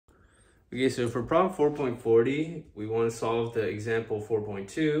Okay, so for problem 4.40, we want to solve the example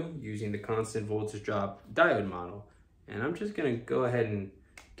 4.2 using the constant voltage drop diode model. And I'm just going to go ahead and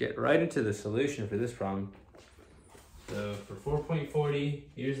get right into the solution for this problem. So for 4.40,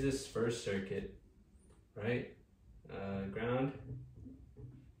 here's this first circuit, right? Ground,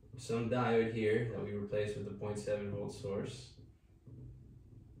 some diode here that we replaced with a 0.7 volt source,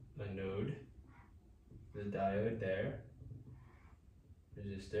 a node, the diode there,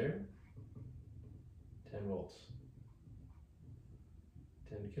 resistor, 10 volts,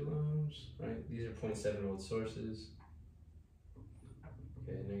 10 kilo ohms, right? These are 0.7 volt sources.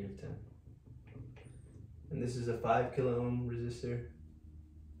 Okay, -10. And this is a 5 kilo ohm resistor,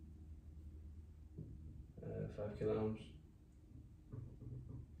 5 kilo ohms.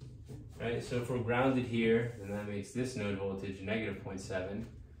 Right, so if we're grounded here, then that makes this node voltage -0.7.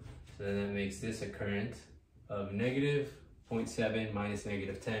 So then that makes this a current of -0.7 minus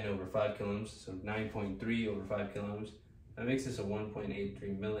 -10 over 5 kilo ohms, so 9.3 over 5 kilo ohms. That makes this a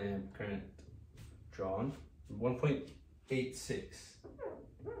 1.83 milliamp current drawn. 1.86.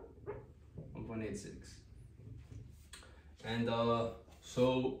 1.86. And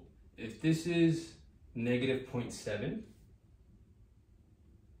so if this is -0.7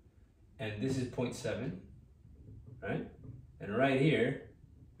 and this is 0.7, right? And right here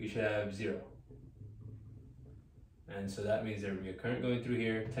we should have 0. And so that means there would be a current going through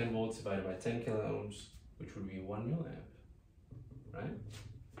here, 10 volts divided by 10 kilo ohms, which would be 1 milliamp, right?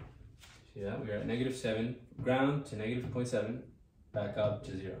 See that? We are at -7, ground to -0.7, back up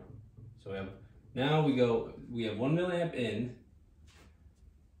to 0. So we have, now we have 1 milliamp in,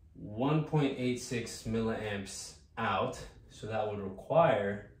 1.86 milliamps out, so that would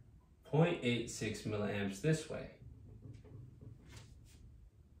require 0.86 milliamps this way.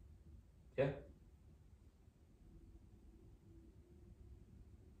 Yeah?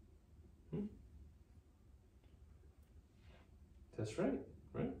 That's right,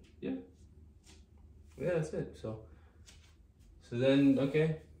 right? Yeah. Yeah, that's it. So then,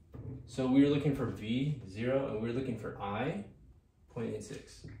 okay. So we were looking for V, 0, and we were looking for I,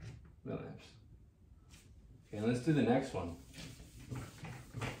 0.86 milliamps. Okay, let's do the next one.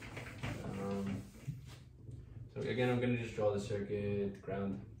 So again, I'm going to just draw the circuit,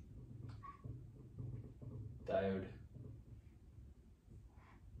 ground, diode,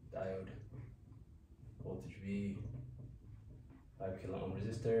 voltage V, 5 kilo ohm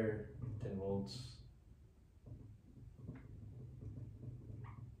resistor, 10 volts,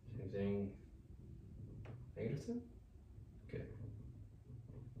 same thing, -10? Okay.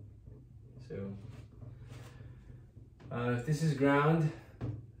 So, if this is ground,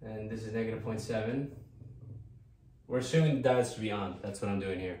 and this is -0.7, we're assuming the diodes to be on. That's what I'm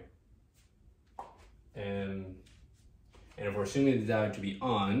doing here. And if we're assuming the diode to be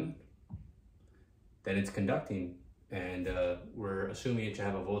on, then it's conducting. And we're assuming it to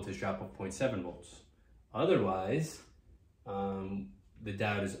have a voltage drop of 0.7 volts. Otherwise, the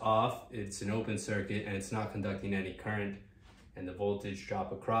diode is off, it's an open circuit, and it's not conducting any current, and the voltage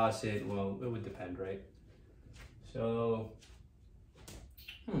drop across it, well, it would depend, right? So,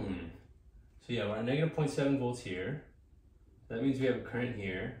 so yeah, we're at -0.7 volts here. That means we have a current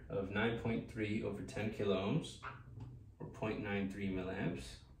here of 9.3 over 10 kilo ohms, or 0.93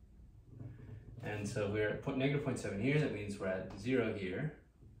 milliamps. And so we're at -0.7 here, that means we're at 0 here.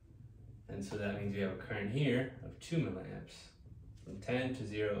 And so that means we have a current here of 2 milliamps, from 10 to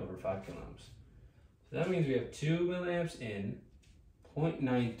 0 over 5 kilo ohms. So that means we have 2 milliamps in,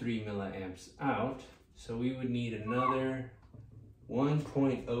 0.93 milliamps out. So we would need another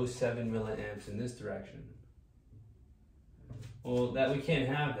 1.07 milliamps in this direction. Well, we can't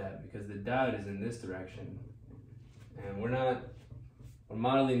have that because the diode is in this direction. And we're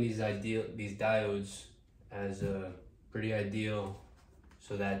modeling these diodes as pretty ideal,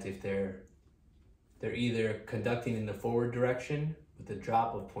 so that if they're either conducting in the forward direction with a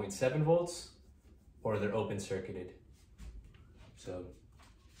drop of 0.7 volts, or they're open circuited. So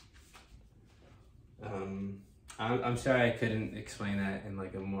I'm sorry I couldn't explain that in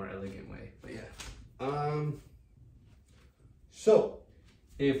like a more elegant way, but yeah. So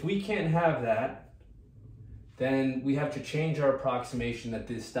if we can't have that, then we have to change our approximation that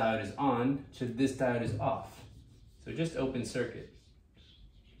this diode is on to this diode is off. So just open circuit.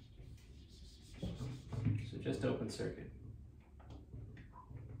 So just open circuit.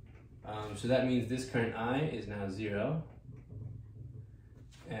 So that means this current I is now 0.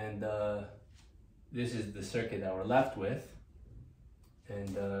 And this is the circuit that we're left with.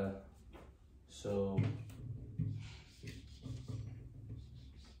 And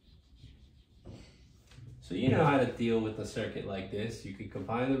So you know how to deal with a circuit like this. You could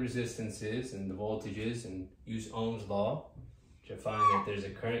combine the resistances and the voltages and use Ohm's law to find that there's a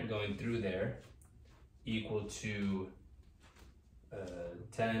current going through there equal to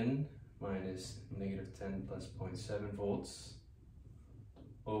 10 minus negative 10 plus 0.7 volts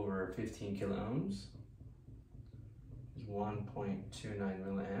over 15 kilo ohms is 1.29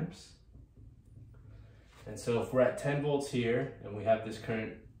 milliamps. And so if we're at 10 volts here and we have this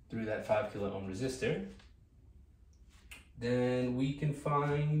current through that 5 kilo ohm resistor, then we can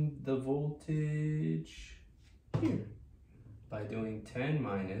find the voltage here by doing 10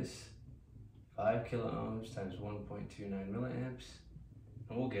 minus 5 kilo ohms times 1.29 milliamps,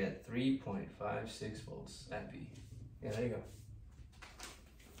 and we'll get 3.56 volts at B. Yeah, there you go.